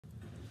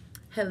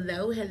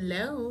Hello,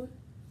 hello.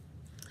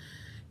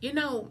 I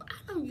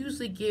don't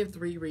usually give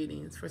 3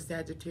 readings for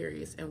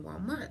Sagittarius in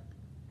 1 month,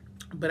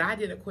 but I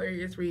did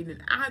Aquarius reading.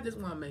 I just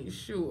want to make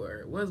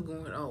sure what's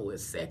going on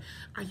with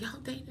Are y'all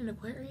dating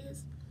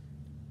Aquarius?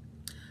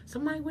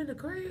 Somebody with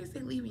Aquarius,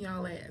 they leaving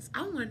y'all ass.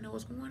 I want to know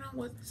what's going on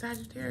with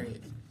Sagittarius.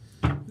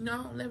 No,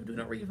 I don't never do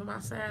no reading for my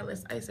side.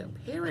 It's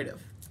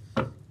imperative.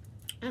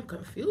 I'm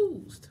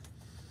confused.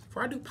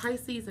 Before I do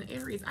Pisces and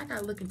Aries, I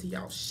gotta look into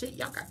y'all shit.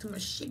 Y'all got too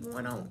much shit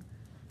going on.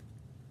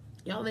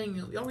 Y'all ain't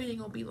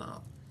gonna be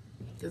long.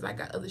 Because I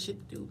got other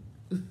shit to do.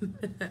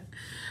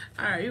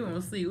 Alright, you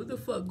gonna see what the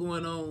fuck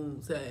going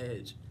on,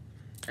 Sag.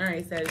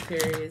 Alright,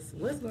 Sagittarius,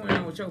 what's going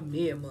on with your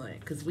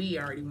mid-month? Because we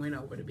already went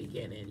over the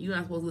beginning. You're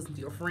not supposed to listen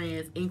to your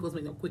friends. Ain't supposed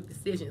to make no quick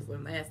decisions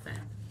from last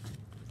time.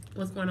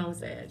 What's going on with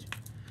Sag?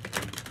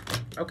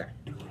 Okay.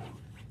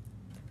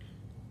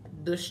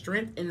 The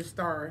strength in the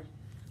star,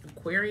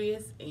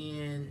 Aquarius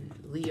and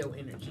Leo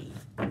energy.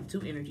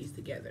 2 energies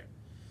together.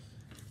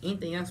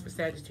 Anything else for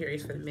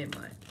Sagittarius for the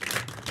mid-month?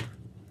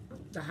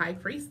 The High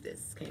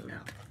Priestess came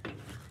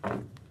out.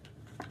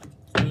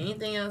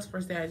 Anything else for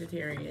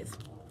Sagittarius?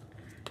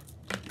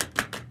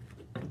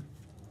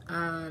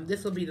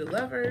 This will be the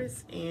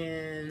Lovers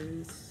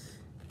and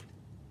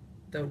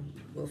the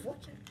Wheel of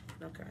Fortune.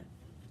 Okay.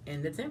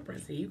 And the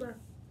Temperance. Here you go.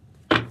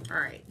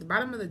 Alright. The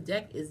bottom of the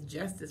deck is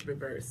Justice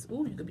reverse.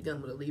 Ooh, you could be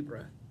dealing with a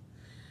Libra.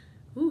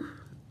 Ooh.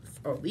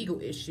 Or legal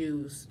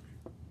issues.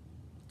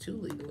 2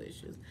 legal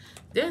issues.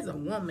 There's a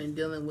woman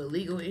dealing with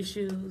legal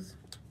issues,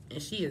 and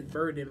she is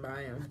burdened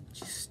by them.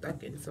 She's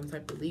stuck in some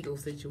type of legal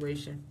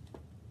situation,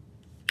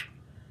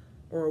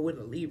 or with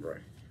a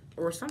Libra,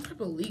 or some type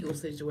of legal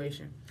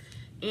situation.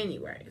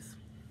 Anyways,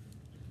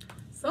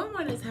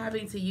 someone is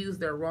having to use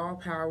their raw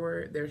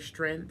power, their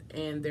strength,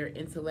 and their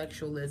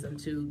intellectualism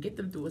to get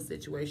them through a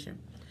situation.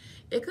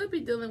 It could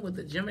be dealing with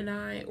a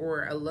Gemini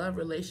or a love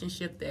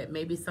relationship that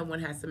maybe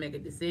someone has to make a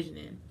decision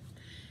in.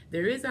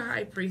 There is a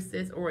High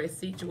Priestess or a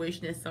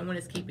situation that someone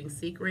is keeping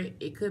secret.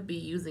 It could be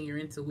using your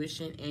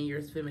intuition and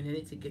your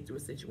femininity to get through a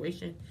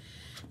situation.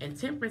 And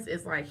Temperance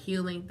is like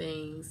healing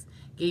things,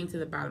 getting to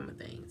the bottom of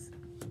things.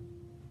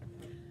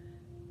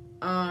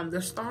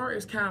 The star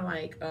is kind of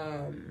like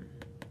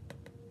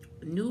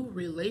new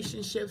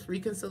relationships,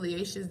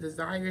 reconciliations,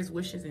 desires,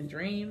 wishes, and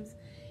dreams.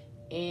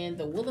 And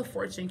the Wheel of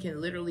Fortune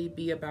can literally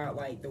be about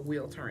like the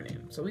wheel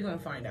turning. So we're going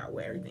to find out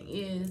where everything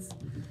is.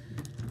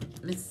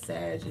 Miss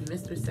Sag and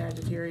Mr.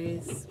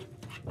 Sagittarius.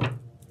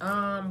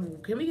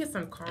 Can we get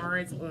some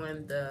cards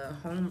on the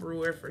home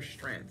brewer for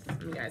strength?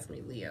 Let me ask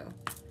me, Leo.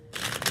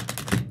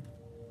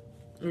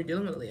 We're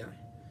dealing with Leo.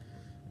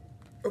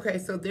 Okay,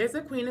 so there's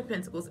a Queen of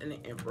Pentacles and an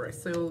Emperor.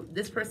 So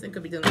this person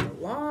could be dealing with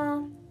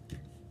law,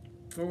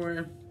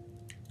 or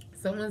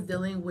someone's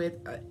dealing with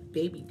a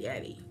baby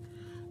daddy.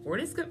 Or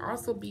this could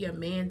also be a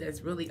man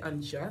that's really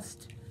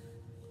unjust.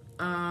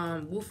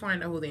 We'll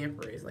find out who the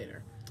Emperor is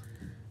later.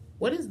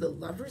 What is the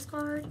Lover's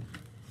card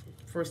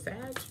for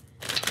Sag?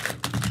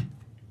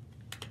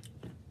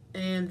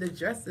 And the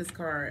Justice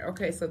card.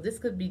 Okay, so this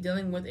could be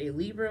dealing with a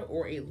Libra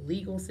or a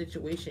legal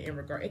situation in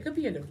regard. It could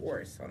be a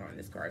divorce. Hold on,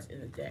 this card's in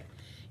the deck.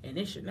 And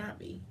it should not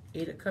be.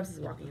 8 of Cups is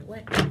walking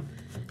away.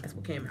 That's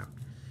what came out.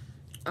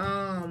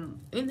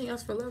 Anything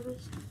else for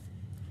lovers?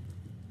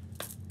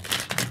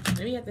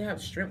 Maybe you have to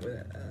have strength with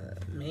a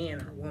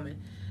man or a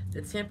woman.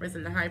 The Temperance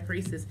and the High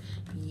Priestess.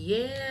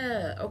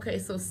 Yeah. Okay,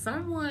 so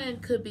someone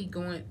could be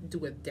going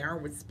do a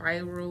downward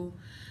spiral,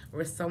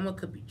 or someone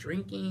could be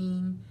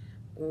drinking,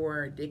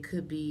 or they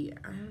could be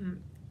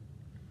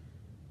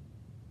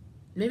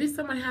maybe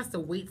someone has to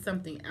wait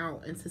something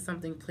out until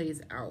something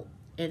plays out,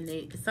 and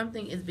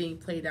something is being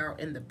played out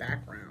in the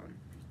background,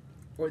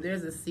 or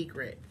there's a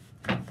secret,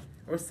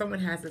 or someone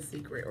has a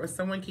secret, or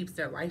someone keeps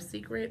their life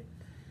secret,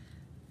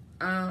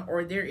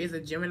 or there is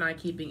a Gemini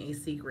keeping a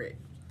secret.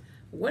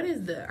 What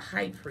is the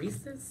High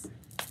Priestess?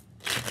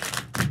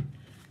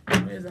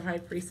 What is the High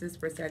Priestess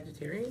for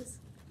Sagittarius?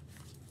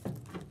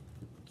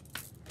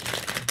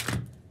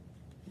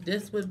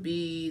 This would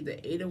be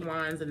the 8 of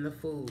Wands and the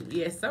Fool.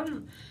 Yeah,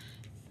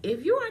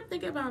 if you are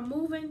thinking about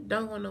moving,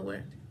 don't go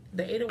nowhere.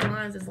 The 8 of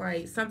Wands is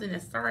like something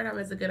that started out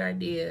as a good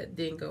idea,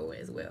 didn't go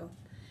as well.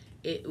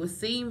 It would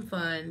seem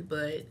fun,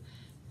 but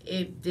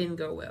it didn't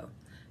go well.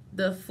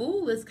 The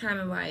Fool is kind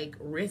of like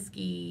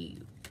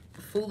risky,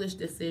 foolish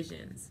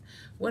decisions.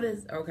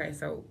 Okay,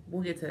 so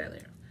we'll get to that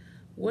later.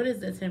 What is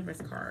the Temperance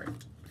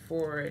card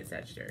for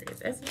Sagittarius?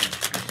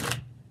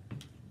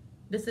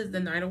 This is the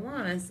Knight of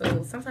Wands,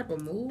 so some type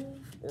of move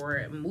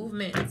or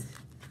movement.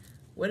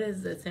 What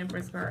is the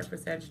Temperance card for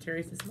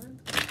Sagittarius this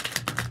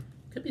month?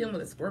 Could be dealing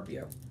with a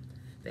Scorpio.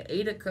 The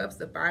 8 of Cups,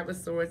 the 5 of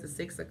Swords, the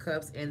 6 of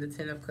Cups, and the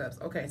 10 of Cups.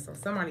 Okay, so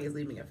somebody is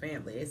leaving a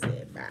family. They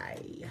said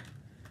bye.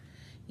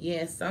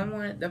 Yeah,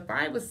 the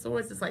 5 of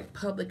Swords is like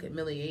public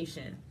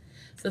humiliation.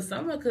 So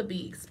someone could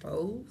be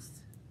exposed.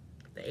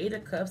 The 8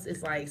 of Cups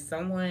is like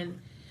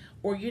someone,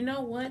 or you know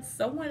what?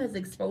 Someone is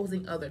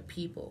exposing other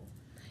people.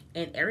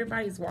 And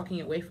everybody's walking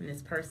away from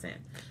this person.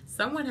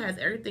 Someone has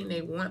everything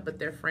they want, but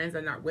their friends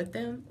are not with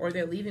them. Or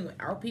they're leaving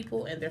without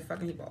people and they're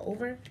fucking people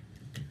over.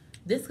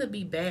 This could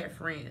be bad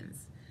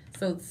friends.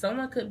 So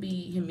someone could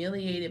be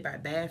humiliated by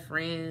bad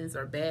friends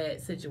or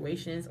bad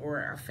situations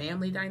or a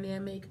family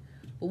dynamic.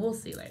 But we'll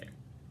see later.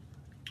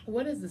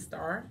 What is the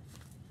star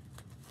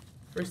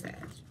for Sag?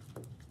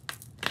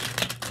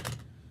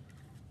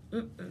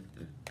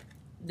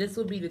 This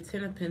will be the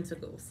Ten of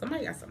Pentacles.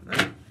 Somebody got some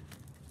money.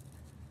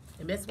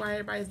 And that's why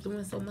everybody's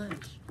doing so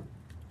much.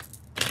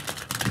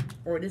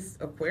 Or this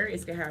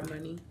Aquarius can have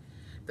money.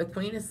 The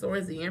Queen of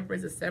Swords, the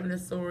Empress, the Seven of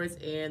Swords,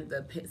 and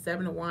the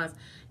Seven of Wands.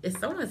 If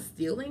someone's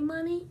stealing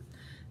money,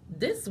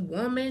 this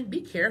woman,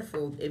 be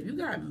careful. If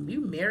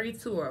you married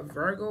to a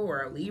Virgo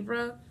or a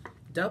Libra,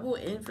 double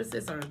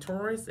emphasis on a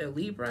Taurus, a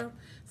Libra,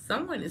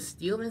 someone is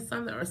stealing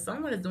something or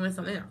someone is doing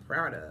something they're not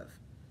proud of.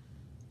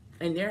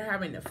 And they're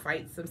having to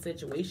fight some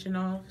situation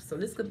off. So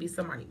this could be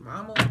somebody's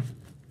mama.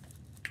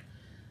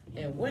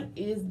 And what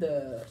is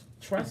the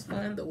trust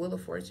fund, the Wheel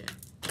of Fortune?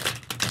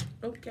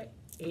 Okay,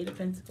 Eight of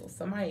Pentacles.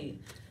 Somebody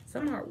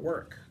at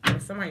work or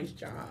somebody's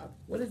job.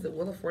 What is the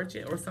Wheel of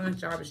Fortune? Or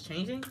someone's job is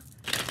changing?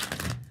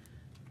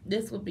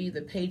 This would be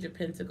the Page of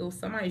Pentacles.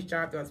 Somebody's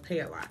job does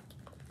pay a lot.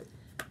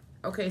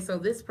 Okay, so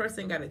this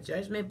person got a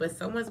judgment, but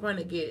someone's going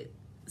to get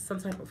some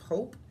type of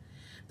hope.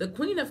 The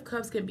Queen of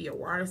Cups can be a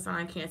water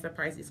sign, Cancer,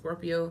 Pisces,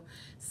 Scorpio.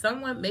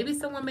 Maybe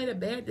someone made a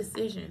bad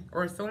decision,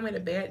 or someone made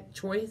a bad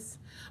choice,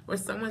 or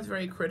someone's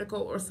very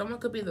critical, or someone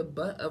could be the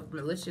butt of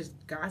malicious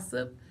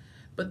gossip.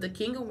 But the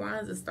King of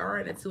Wands, the Star,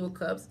 and the Two of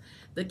Cups.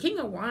 The King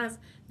of Wands,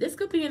 this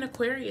could be an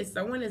Aquarius.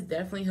 Someone is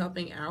definitely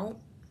helping out,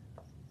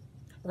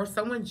 or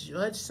someone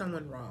judged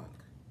someone wrong.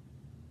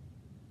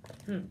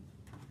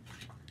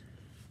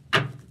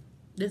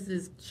 This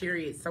is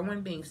Chariot,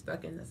 someone being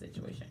stuck in the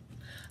situation.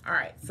 All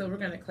right, so we're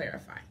going to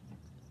clarify.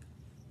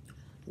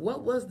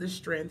 What was the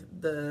strength,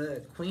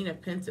 the Queen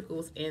of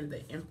Pentacles and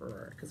the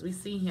Emperor? Because we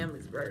see him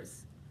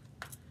reverse.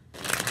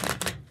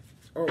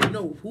 Or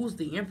no, who's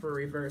the Emperor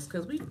reverse?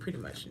 Because we pretty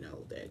much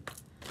know that.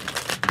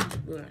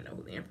 We don't know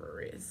who the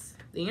Emperor is.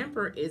 The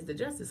Emperor is the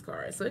Justice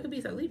card. So it could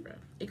be a Libra.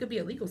 It could be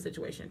a legal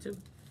situation too.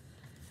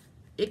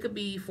 It could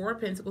be Four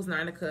of Pentacles,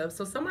 Nine of Cups.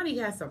 So somebody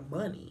has some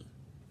money.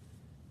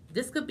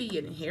 This could be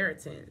an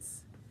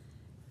inheritance.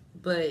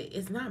 But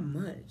it's not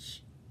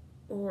much.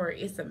 Or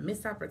it's a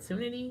missed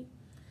opportunity.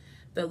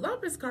 The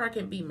Lovers card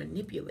can be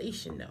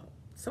manipulation though.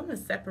 Someone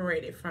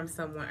separated from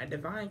someone, a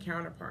divine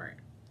counterpart.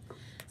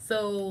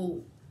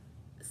 So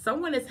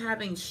someone is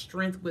having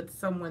strength with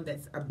someone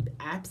that's an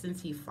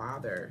absentee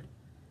father.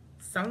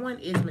 Someone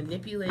is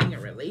manipulating a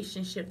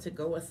relationship to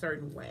go a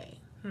certain way.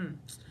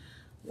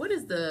 What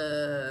is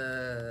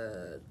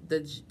the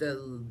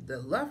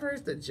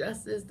Lovers, the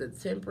Justice, the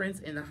Temperance,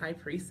 and the High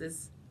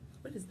Priestess?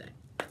 What is that?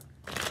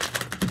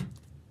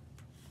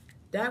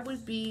 That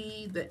would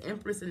be the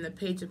Empress and the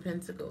Page of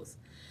Pentacles.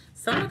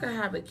 Someone could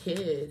have a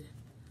kid,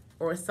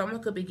 or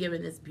someone could be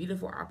given this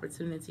beautiful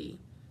opportunity.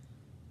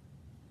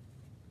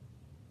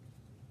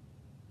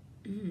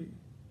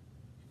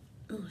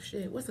 Oh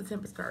shit! What's the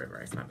Temperance card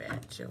reverse? My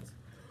bad. Chills.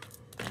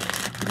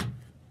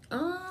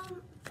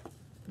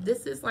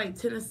 This is like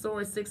Ten of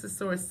Swords, Six of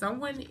Swords.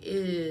 Someone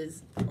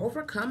is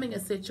overcoming a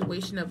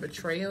situation of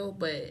betrayal,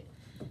 but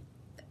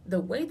the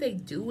way they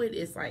do it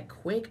is like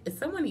quick. Is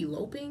someone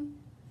eloping?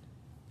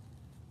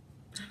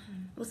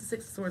 What's the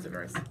Six of Swords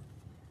reverse?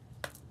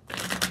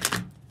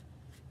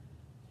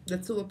 The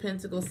Two of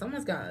Pentacles.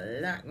 Someone's got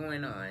a lot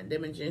going on. The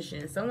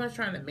Magician. Someone's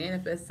trying to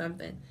manifest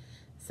something.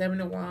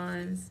 Seven of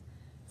Wands.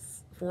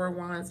 Four of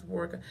Wands.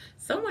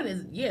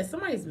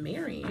 Somebody's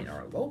marrying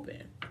or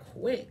eloping.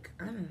 Quick.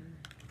 I don't know.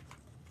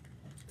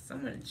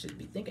 Someone should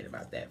be thinking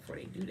about that before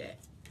they do that.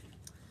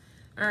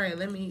 Alright,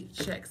 let me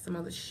check some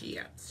other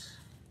shit.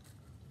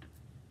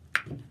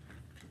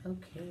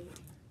 Okay.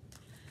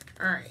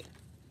 Alright.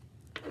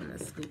 I'm going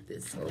to scoop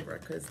this over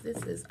because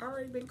this has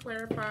already been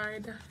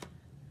clarified.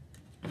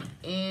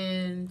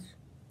 And,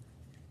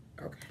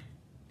 okay.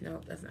 No,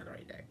 that's not the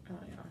right deck. Oh,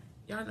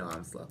 y'all know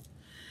I'm slow.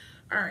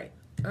 Alright.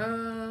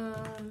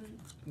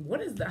 What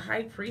is the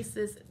High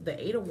Priestess,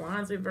 the Eight of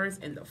Wands reverse,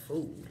 and the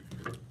Fool?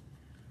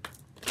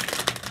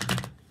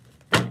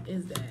 What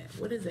is that?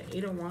 What is the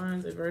Eight of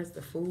Wands reverse,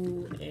 the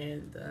Fool,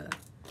 and the...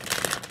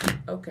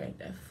 Okay,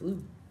 that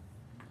flew.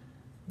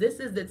 This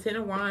is the Ten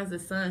of Wands, the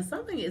Sun.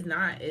 Something is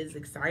not as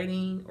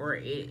exciting, or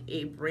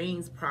it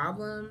brings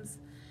problems.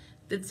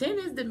 The 10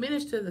 is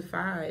diminished to the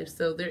 5,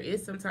 so there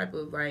is some type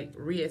of like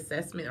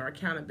reassessment or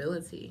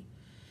accountability.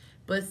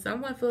 But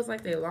someone feels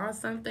like they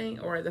lost something,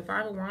 or the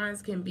Five of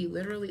Wands can be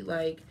literally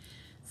like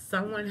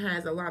someone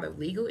has a lot of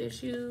legal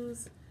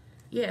issues.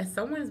 Yeah,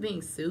 someone's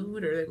being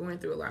sued, or they're going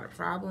through a lot of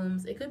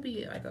problems. It could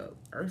be like a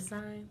earth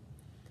sign,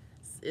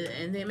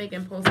 and they make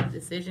impulsive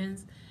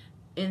decisions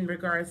in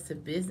regards to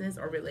business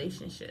or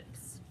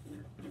relationships.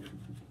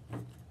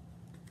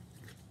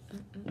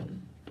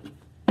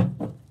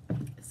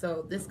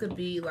 So this could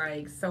be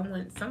like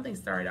something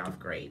started off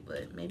great,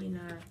 but maybe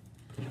not.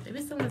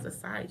 Maybe someone's a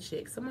side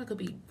chick. Someone could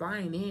be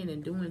buying in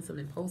and doing some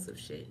impulsive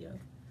shit, yo.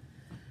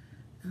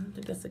 I don't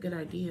think that's a good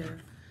idea.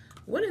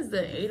 What is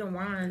the Eight of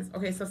Wands?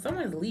 Okay, so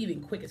someone's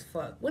leaving quick as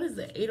fuck. What is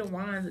the Eight of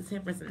Wands, the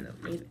Temperance, and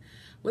the...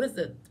 What is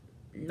the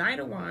Knight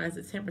of Wands,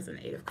 the Temperance, and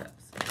the Eight of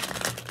Cups.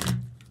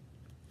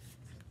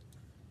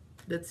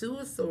 The Two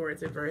of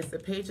Swords reverse, the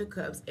Page of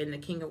Cups, and the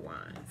King of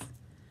Wands.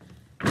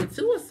 The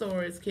Two of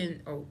Swords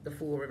can, the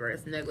Fool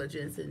reverse,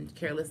 negligence and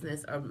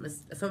carelessness, or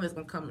something's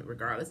going to come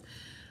regardless.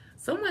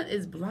 Someone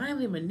is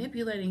blindly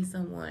manipulating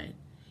someone.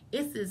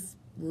 It's this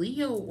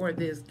Leo or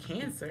this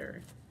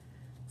Cancer.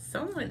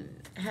 Someone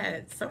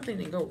had something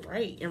to go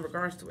right in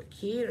regards to a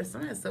kid, or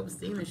someone has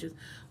self-esteem issues.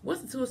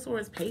 What's the Two of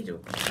Swords, Page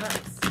of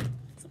Cups?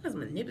 Someone's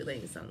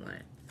manipulating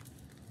someone.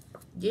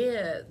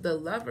 Yeah, the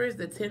Lovers,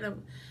 the Ten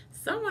of...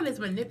 Someone is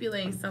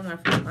manipulating someone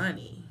for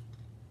money,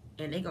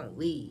 and they're going to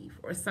leave.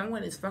 Or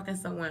someone is fucking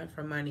someone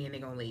for money, and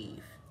they're going to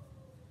leave.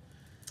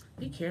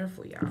 Be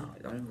careful, y'all.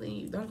 Don't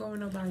leave. Don't go with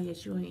nobody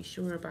that you ain't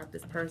sure about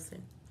this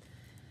person.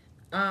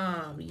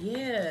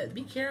 Yeah,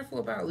 be careful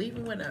about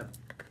leaving with a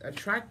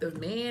attractive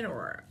man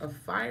or a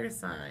fire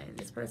sign.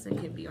 This person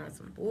can be on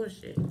some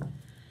bullshit.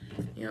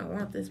 You don't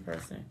want this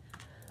person.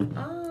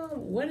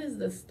 What is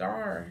the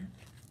Star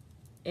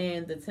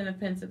and the Ten of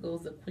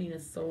Pentacles, the Queen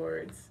of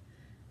Swords,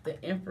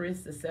 the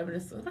Empress, the Seven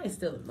of Swords? Somebody's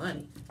stealing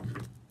money.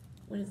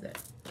 What is that?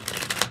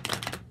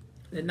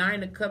 The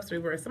Nine of Cups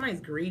reverse.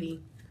 Somebody's greedy.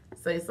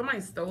 So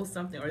somebody stole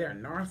something, or they're a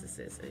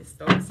narcissist. They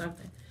stole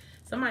something.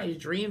 Somebody's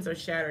dreams are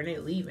shattered and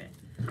they're leaving.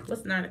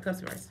 What's the Nine of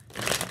Cups reverse?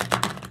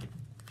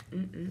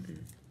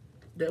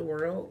 The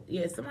World.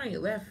 Yeah, somebody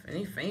left and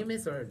they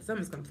famous, or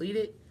something's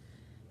completed.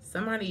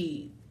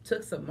 Somebody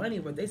took some money,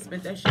 but they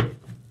spent that shit.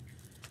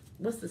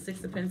 What's the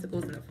Six of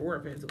Pentacles and the Four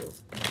of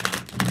Pentacles?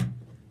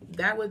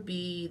 That would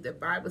be the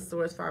Five of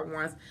Swords, Five of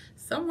Wands.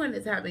 Someone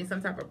is having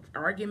some type of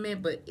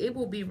argument, but it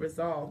will be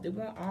resolved. It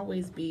won't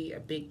always be a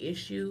big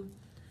issue.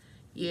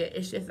 Yeah,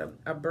 it's just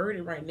a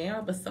burden right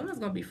now, but someone's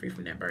going to be free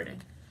from that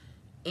burden.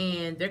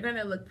 And they're going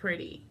to look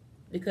pretty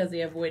because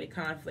they avoided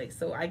conflict.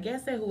 So I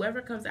guess that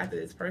whoever comes after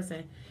this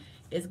person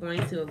is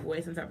going to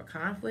avoid some type of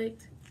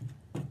conflict.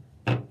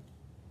 Okay,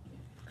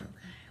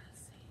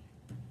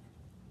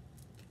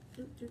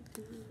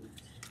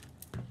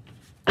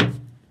 let's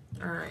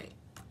see. All right.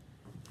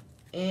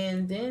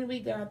 And then we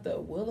got the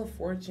Wheel of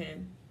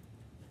Fortune.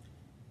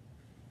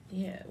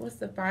 Yeah, what's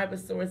the Five of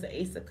Swords, the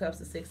Ace of Cups,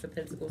 the Six of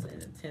Pentacles,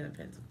 and the Ten of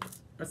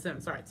Pentacles? Or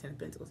seven, sorry, Ten of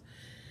Pentacles.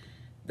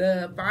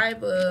 The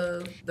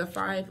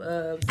five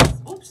of,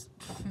 oops.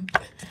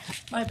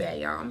 My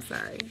bad, y'all, I'm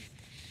sorry.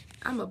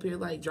 I'm up here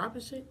like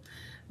dropping shit.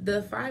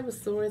 The Five of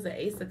Swords, the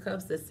Ace of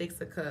Cups, the Six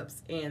of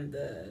Cups, and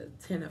the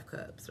Ten of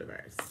Cups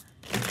reverse.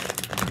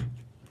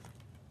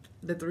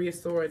 The Three of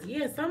Swords.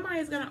 Yeah,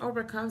 somebody's going to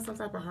overcome some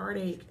type of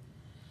heartache.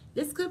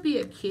 This could be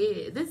a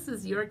kid. This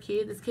is your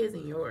kid. This kid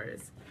isn't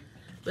yours.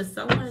 But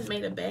someone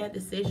made a bad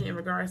decision in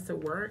regards to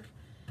work,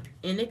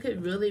 and it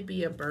could really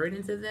be a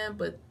burden to them.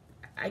 But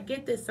I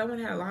get that someone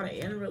had a lot of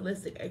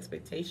unrealistic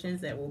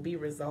expectations that will be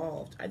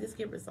resolved. I just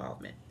get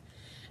resolvement.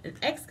 An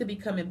ex could be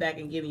coming back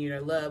and giving you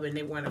their love, and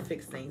they want to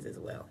fix things as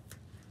well.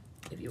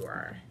 If you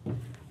are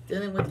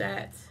dealing with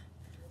that.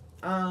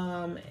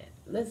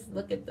 Let's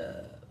look at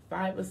the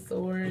Five of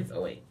Swords.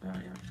 Oh, wait. Oh,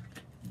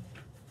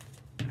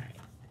 yeah. All right.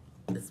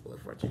 This is Wheel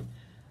of Fortune.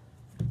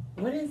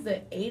 What is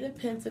the Eight of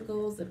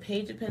Pentacles, the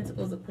Page of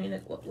Pentacles, the Queen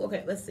of...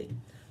 Okay, let's see.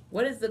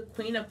 What is the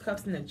Queen of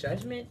Cups and the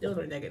Judgment? Those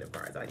are negative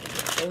cards. I can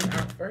get those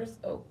out first.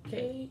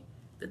 Okay.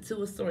 The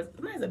Two of Swords.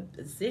 Somebody has a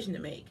decision to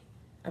make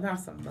about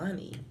some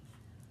money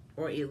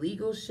or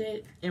illegal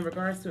shit in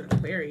regards to an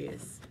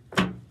Aquarius.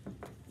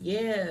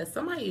 Yeah,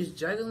 somebody is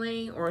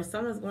juggling, or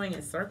someone's going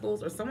in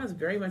circles, or someone's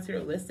very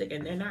materialistic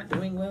and they're not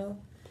doing well.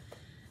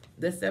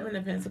 The Seven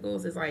of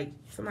Pentacles is like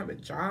some type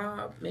of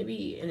job,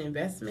 maybe an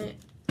investment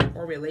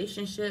or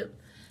relationship.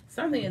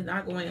 Something is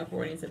not going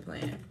according to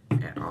plan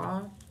at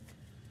all.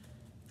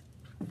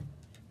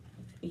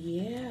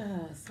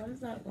 Yeah,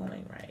 something's not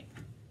going right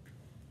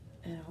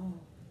at all.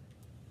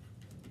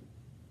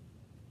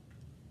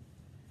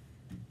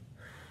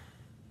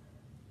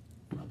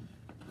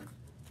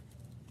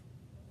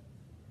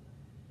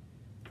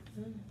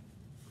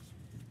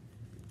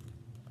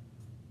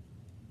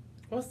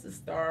 What's the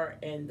Star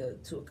and the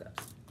Two of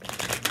Cups?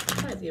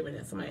 Somebody's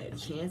giving somebody a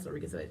chance, or we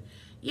can say,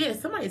 yeah,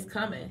 somebody's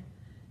coming.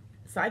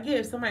 So I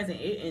give somebody's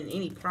in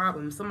any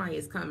problem, somebody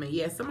is coming.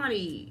 Yeah,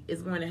 somebody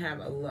is going to have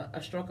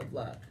a stroke of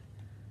luck.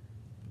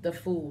 The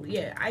Fool.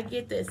 Yeah, I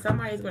get that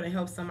somebody's going to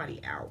help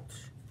somebody out.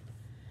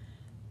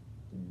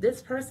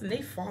 This person,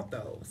 they fought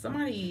though.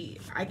 Somebody,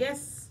 I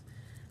guess,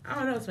 I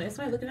don't know,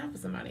 somebody looking out for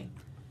somebody.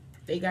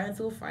 They got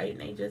into a fight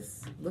and they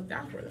just looked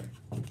out for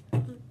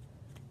them.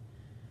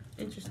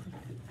 Interesting.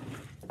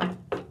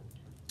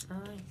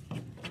 Alright.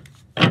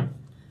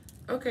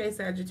 Okay,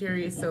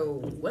 Sagittarius,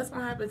 so what's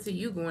going to happen to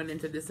you going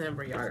into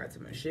December? Y'all got too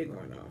much shit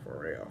going on, for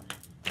real.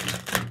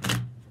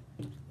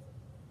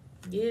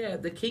 Yeah,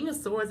 the King of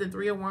Swords and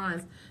Three of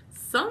Wands.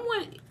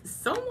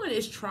 Someone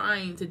is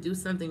trying to do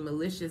something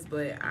malicious,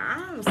 but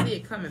I don't see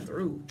it coming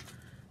through.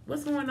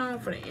 What's going on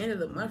for the end of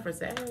the month for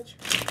Sag?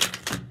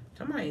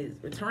 Somebody is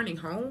returning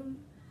home.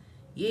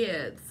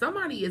 Yeah,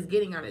 somebody is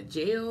getting out of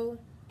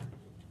jail,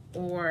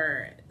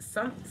 or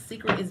some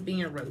secret is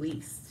being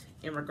released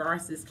in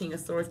regards to this King of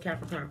Swords,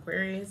 Capricorn,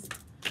 Aquarius.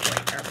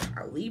 like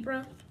a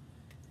Libra.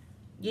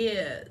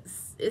 Yeah,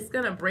 it's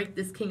gonna break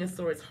this King of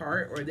Swords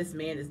heart, or this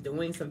man is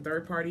doing some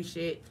third party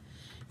shit.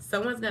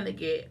 Someone's gonna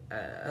get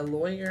a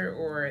lawyer,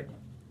 or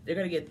they're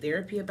gonna get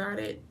therapy about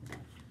it.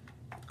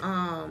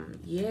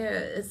 Yeah,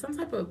 it's some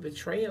type of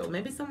betrayal.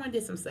 Maybe someone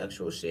did some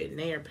sexual shit and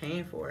they are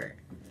paying for it.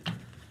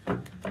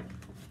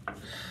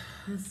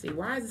 Let's see,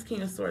 why is this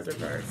King of Swords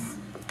reversed?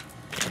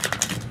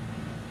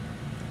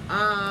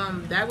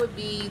 That would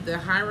be the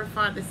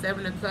Hierophant, the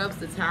Seven of Cups,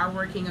 the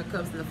Tower, King of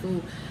Cups, and the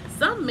Fool.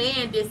 Some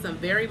man did some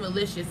very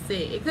malicious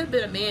shit. It could have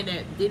been a man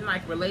that didn't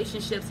like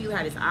relationships. He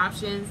had his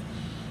options.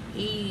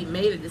 He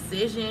made a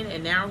decision,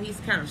 and now he's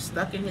kind of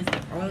stuck in his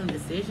own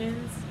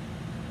decisions.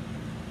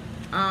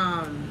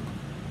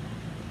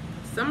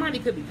 Somebody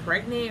could be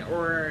pregnant,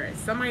 or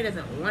somebody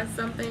doesn't want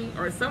something,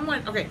 or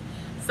someone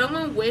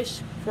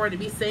wished for it to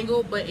be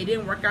single, but it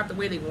didn't work out the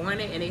way they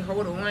wanted, and they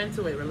hold on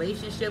to a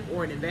relationship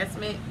or an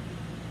investment.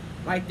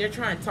 Like they're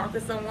trying to talk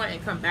to someone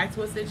and come back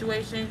to a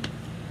situation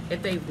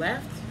if they've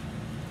left.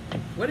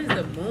 What is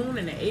the Moon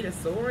and the Eight of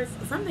Swords?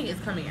 Something is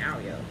coming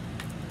out, yo.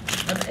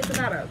 It's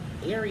about a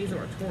Aries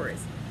or a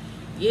Taurus.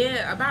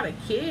 Yeah, about a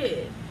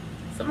kid.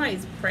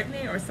 Somebody's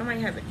pregnant, or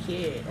somebody has a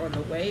kid on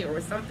the way, or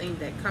something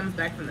that comes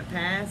back from the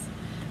past.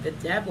 The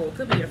Devil. It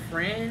could be a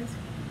friend.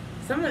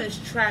 Someone is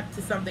trapped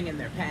to something in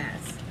their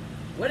past.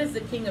 What is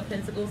the King of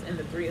Pentacles and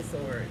the Three of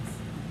Swords?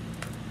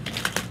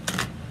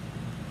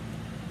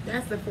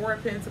 That's the Four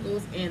of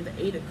Pentacles and the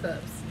Eight of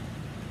Cups.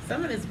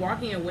 Someone is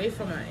walking away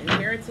from an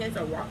inheritance,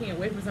 or walking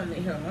away from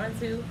something they held on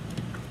to.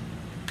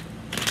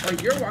 Or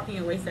you're walking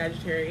away,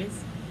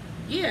 Sagittarius.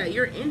 Yeah,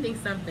 you're ending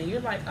something.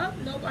 You're like, oh,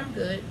 nope, I'm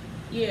good.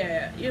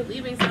 Yeah, you're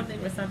leaving something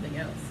for something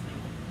else.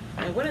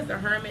 And what is the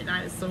Hermit,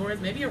 Nine of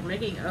Swords? Maybe you're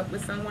making up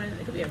with someone.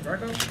 It could be a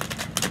Virgo.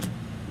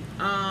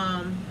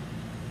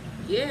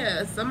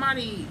 Yeah,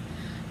 somebody.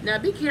 Now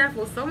be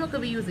careful. Someone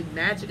could be using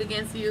magic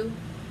against you.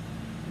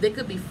 They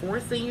could be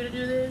forcing you to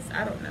do this.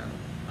 I don't know.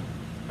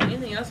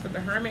 Anything else for the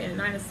Hermit and the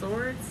Nine of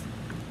Swords?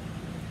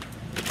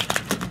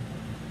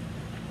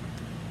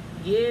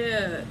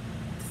 Yeah.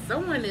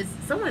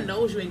 Someone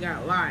knows you ain't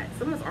got a lot.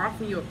 Someone's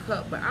offering you a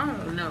cup, but I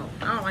don't know.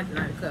 I don't like the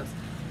Nine of Cups.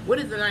 What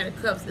is the Nine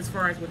of Cups as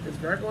far as what this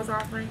Virgo is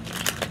offering?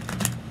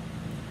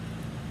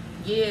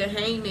 Yeah,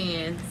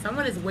 Hangman.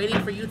 Someone is waiting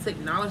for you to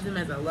acknowledge them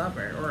as a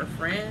lover or a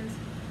friend.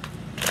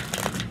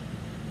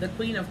 The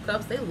Queen of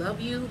Cups, they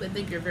love you. They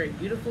think you're very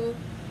beautiful.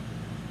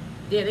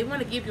 Yeah, they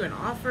want to give you an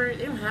offer.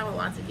 They don't have a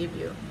lot to give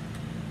you.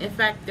 In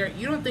fact,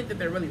 you don't think that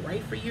they're really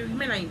right for you. You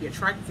may not even be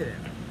attracted to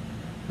them.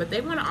 But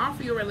they want to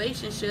offer you a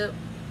relationship.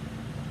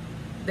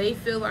 They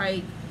feel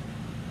like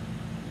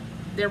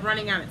they're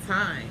running out of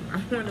time.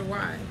 I wonder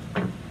why.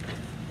 Let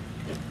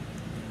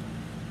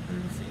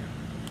me see.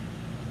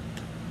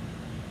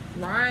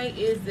 Why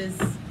is this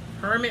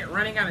Hermit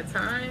running out of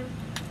time?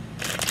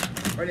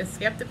 Or the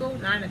Skeptical?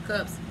 Nine of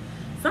Cups.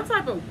 Some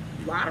type of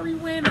lottery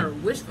win or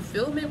wish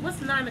fulfillment? What's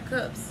the Nine of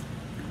Cups?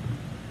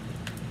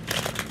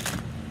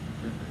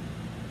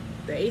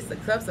 The Ace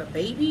of Cups, a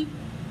baby?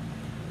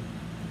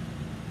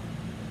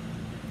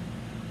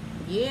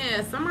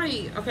 Yeah,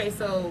 somebody. Okay,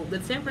 so the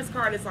Temperance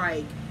card is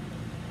like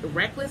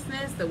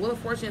recklessness. The Wheel of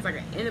Fortune is like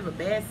an end of a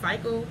bad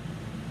cycle.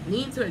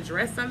 Need to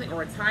address something,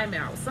 or a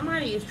timeout.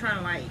 Somebody is trying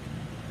to like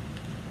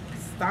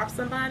stop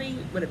somebody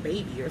with a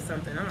baby or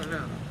something. I don't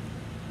know.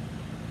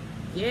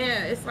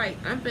 Yeah, it's like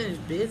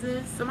unfinished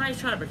business. Somebody's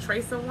trying to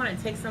betray someone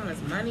and take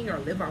someone's money or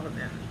live off of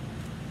them.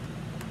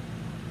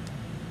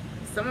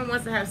 Someone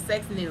wants to have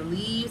sex and then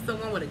leave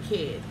someone with a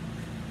kid.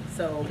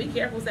 So be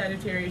careful,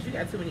 Sagittarius. You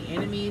got too many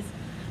enemies.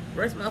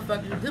 Worst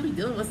motherfucker, you could be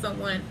dealing with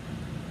someone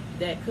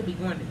that could be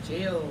going to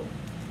jail,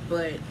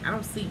 but I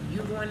don't see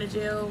you going to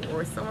jail,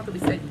 or someone could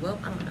be setting you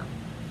up. I don't know.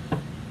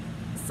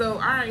 So,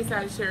 alright,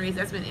 Sagittarius,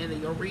 that's been the end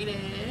of your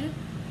reading.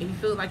 If you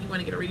feel like you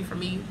want to get a reading from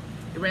me,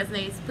 it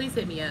resonates, please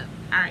hit me up.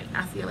 Alright,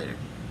 I'll see you later.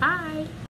 Bye.